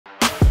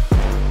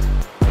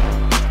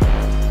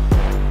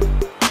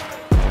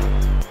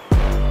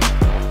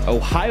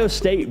Ohio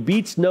State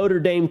beats Notre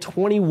Dame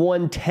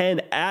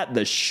 21-10 at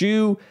the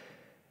Shoe.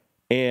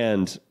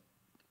 And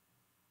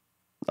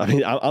I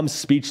mean, I'm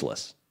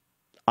speechless.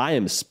 I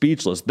am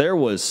speechless. There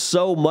was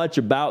so much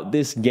about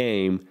this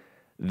game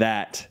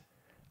that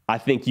I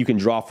think you can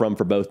draw from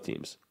for both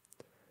teams.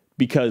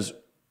 Because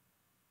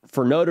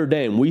for Notre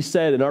Dame, we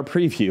said in our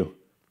preview,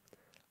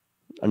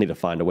 I need to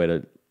find a way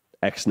to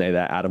X-nay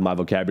that out of my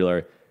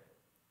vocabulary.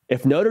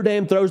 If Notre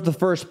Dame throws the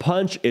first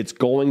punch, it's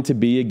going to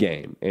be a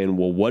game. And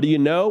well, what do you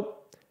know?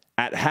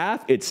 At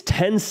half, it's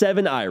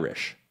 10-7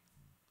 Irish.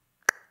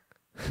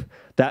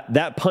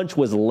 That punch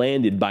was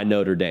landed by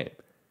Notre Dame.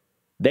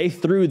 They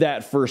threw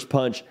that first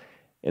punch,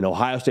 and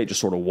Ohio State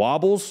just sort of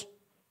wobbles.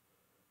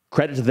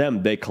 Credit to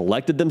them. They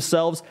collected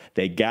themselves,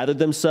 they gathered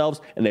themselves,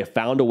 and they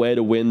found a way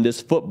to win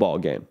this football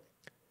game.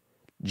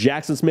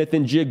 Jackson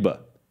Smith-Njigba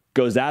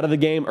goes out of the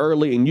game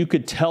early, and you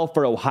could tell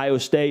for Ohio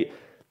State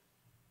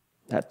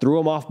that threw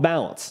them off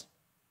balance.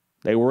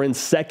 They were in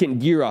second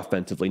gear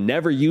offensively.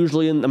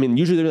 Usually they're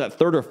in that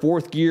third or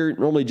fourth gear,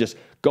 normally just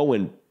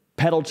going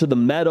pedal to the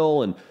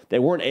metal, and they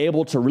weren't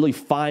able to really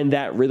find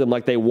that rhythm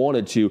like they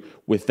wanted to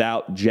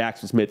without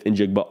Jackson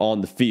Smith-Njigba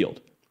on the field.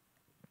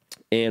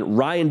 And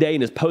Ryan Day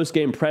in his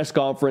post-game press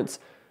conference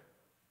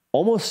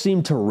almost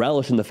seemed to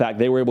relish in the fact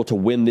they were able to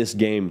win this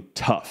game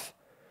tough.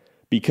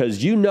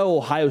 Because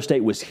Ohio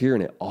State was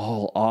hearing it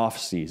all off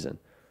season.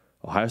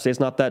 Ohio State's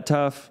not that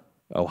tough.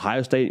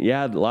 Ohio State,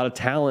 yeah, a lot of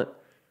talent.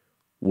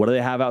 What do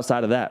they have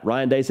outside of that?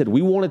 Ryan Day said,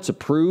 we wanted to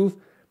prove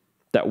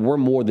that we're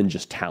more than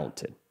just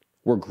talented.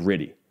 We're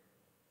gritty.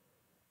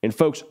 And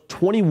folks,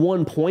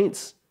 21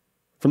 points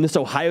from this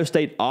Ohio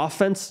State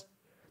offense,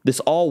 this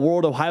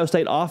all-world Ohio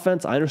State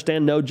offense. I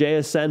understand no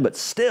JSN, but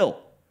still,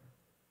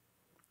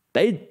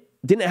 they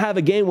didn't have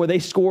a game where they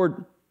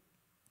scored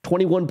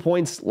 21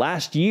 points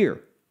last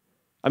year.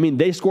 I mean,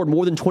 they scored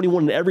more than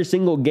 21 in every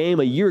single game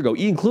a year ago,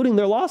 including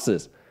their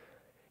losses.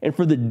 And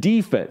for the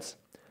defense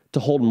to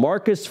hold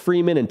Marcus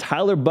Freeman and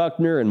Tyler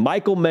Buckner and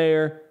Michael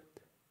Mayer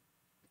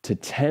to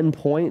 10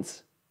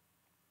 points,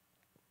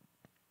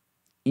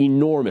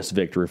 enormous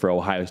victory for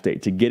Ohio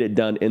State to get it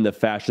done in the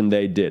fashion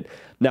they did.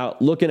 Now,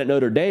 looking at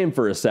Notre Dame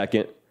for a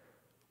second,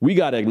 we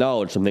got to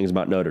acknowledge some things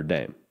about Notre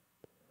Dame.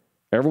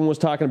 Everyone was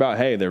talking about,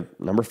 hey, they're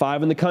number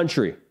 5 in the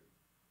country.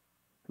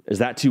 Is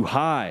that too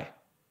high?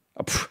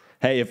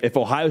 Hey, if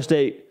Ohio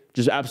State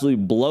just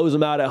absolutely blows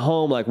them out at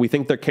home like we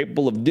think they're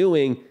capable of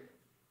doing,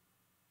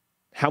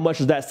 how much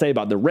does that say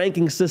about the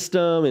ranking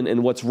system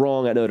and what's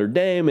wrong at Notre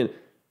Dame? And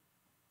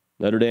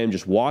Notre Dame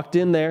just walked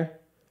in there,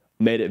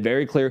 made it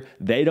very clear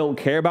they don't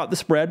care about the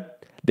spread.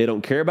 They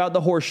don't care about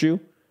the horseshoe.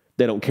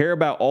 They don't care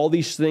about all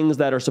these things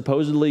that are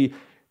supposedly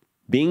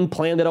being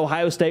planned at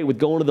Ohio State with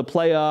going to the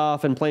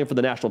playoff and playing for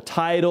the national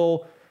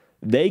title.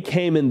 They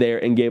came in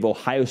there and gave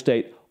Ohio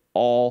State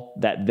all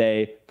that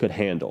they could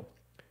handle.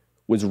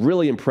 Was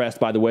really impressed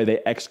by the way they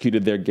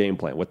executed their game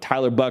plan. With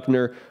Tyler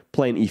Buckner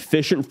playing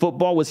efficient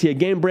football, was he a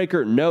game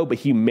breaker? No, but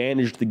he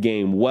managed the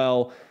game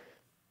well.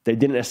 They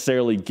didn't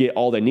necessarily get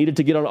all they needed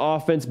to get on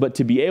offense, but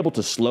to be able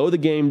to slow the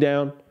game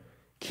down,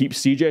 keep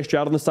C.J.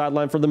 Stroud on the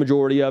sideline for the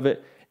majority of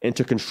it, and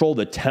to control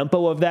the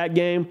tempo of that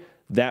game,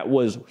 that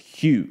was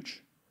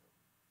huge.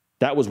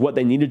 That was what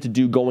they needed to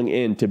do going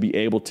in to be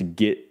able to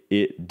get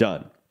it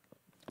done.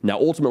 Now,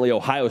 ultimately,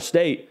 Ohio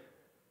State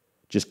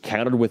just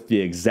countered with the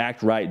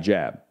exact right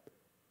jab.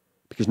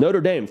 Because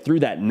Notre Dame threw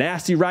that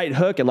nasty right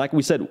hook, and like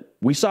we said,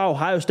 we saw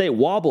Ohio State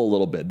wobble a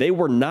little bit. They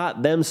were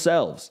not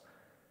themselves.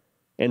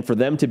 And for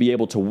them to be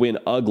able to win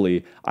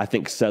ugly, I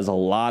think says a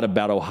lot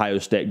about Ohio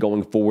State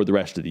going forward the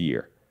rest of the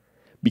year.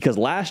 Because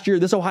last year,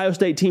 this Ohio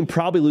State team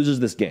probably loses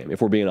this game,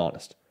 if we're being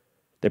honest.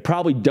 They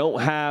probably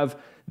don't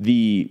have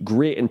the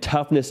grit and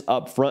toughness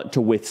up front to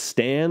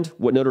withstand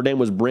what Notre Dame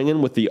was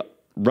bringing with the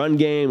run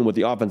game, with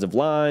the offensive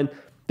line.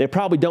 They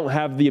probably don't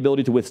have the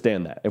ability to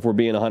withstand that, if we're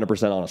being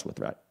 100% honest with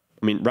that.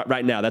 I mean,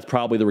 right now, that's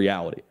probably the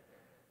reality.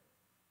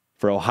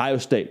 For Ohio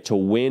State to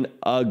win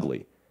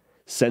ugly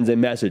sends a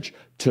message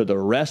to the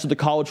rest of the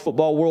college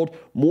football world.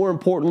 More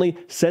importantly,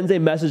 sends a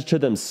message to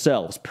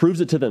themselves,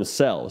 proves it to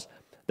themselves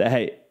that,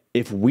 hey,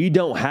 if we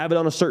don't have it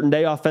on a certain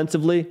day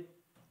offensively,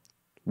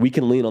 we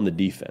can lean on the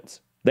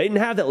defense. They didn't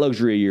have that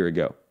luxury a year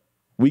ago.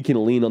 We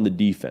can lean on the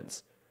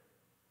defense.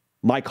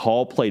 Mike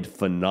Hall played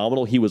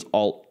phenomenal. He was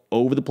all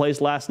over the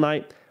place last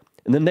night.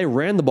 And then they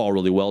ran the ball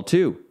really well,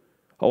 too.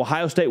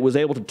 Ohio State was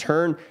able to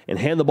turn and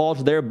hand the ball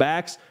to their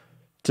backs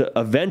to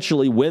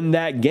eventually win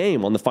that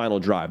game on the final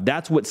drive.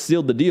 That's what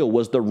sealed the deal,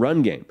 was the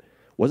run game.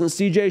 Wasn't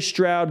C.J.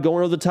 Stroud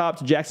going over the top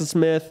to Jackson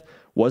Smith.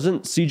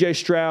 Wasn't C.J.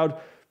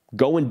 Stroud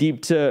going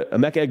deep to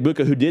Emeka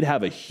Egbuka, who did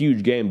have a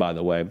huge game, by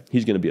the way.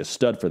 He's going to be a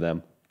stud for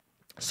them.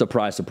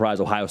 Surprise, surprise,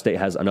 Ohio State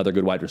has another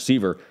good wide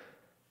receiver.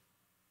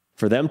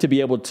 For them to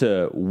be able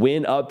to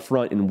win up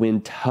front and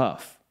win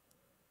tough,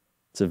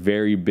 it's a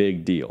very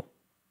big deal.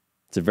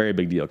 It's a very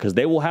big deal because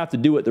they will have to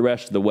do it the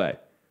rest of the way.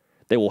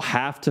 They will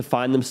have to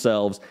find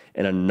themselves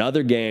in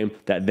another game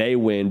that they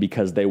win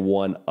because they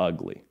won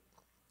ugly.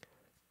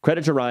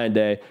 Credit to Ryan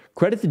Day.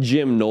 Credit to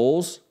Jim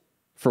Knowles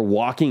for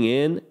walking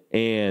in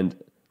and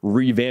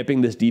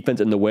revamping this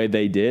defense in the way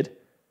they did.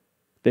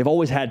 They've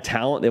always had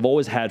talent. They've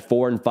always had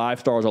 4 and 5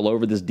 stars all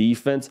over this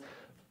defense.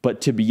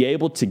 But to be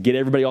able to get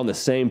everybody on the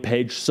same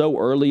page so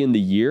early in the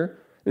year,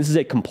 this is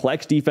a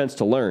complex defense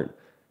to learn.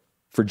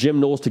 For Jim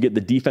Knowles to get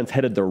the defense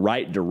headed the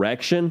right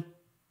direction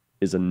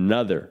is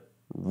another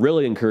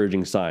really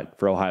encouraging sign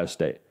for Ohio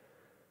State.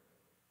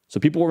 So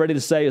people were ready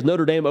to say, is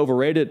Notre Dame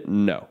overrated?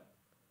 No.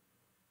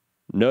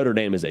 Notre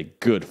Dame is a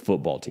good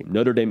football team.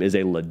 Notre Dame is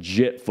a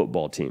legit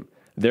football team.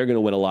 They're going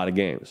to win a lot of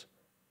games.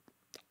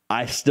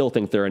 I still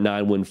think they're a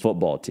 9-win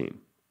football team.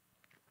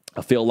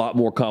 I feel a lot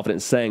more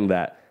confident saying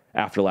that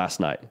after last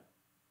night.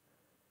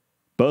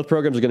 Both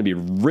programs are going to be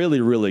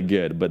really, really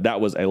good, but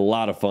that was a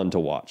lot of fun to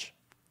watch.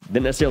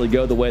 Didn't necessarily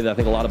go the way that I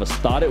think a lot of us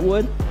thought it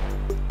would,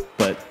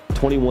 but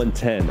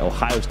 21-10,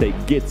 Ohio State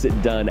gets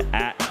it done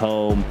at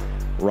home.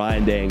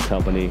 Ryan Day and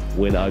company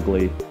win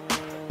ugly.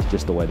 It's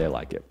just the way they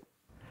like it.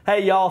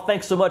 Hey y'all,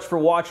 thanks so much for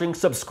watching.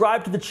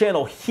 Subscribe to the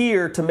channel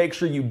here to make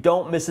sure you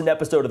don't miss an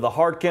episode of The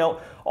Hard Count.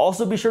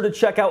 Also be sure to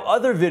check out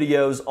other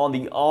videos on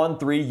the On3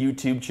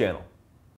 YouTube channel.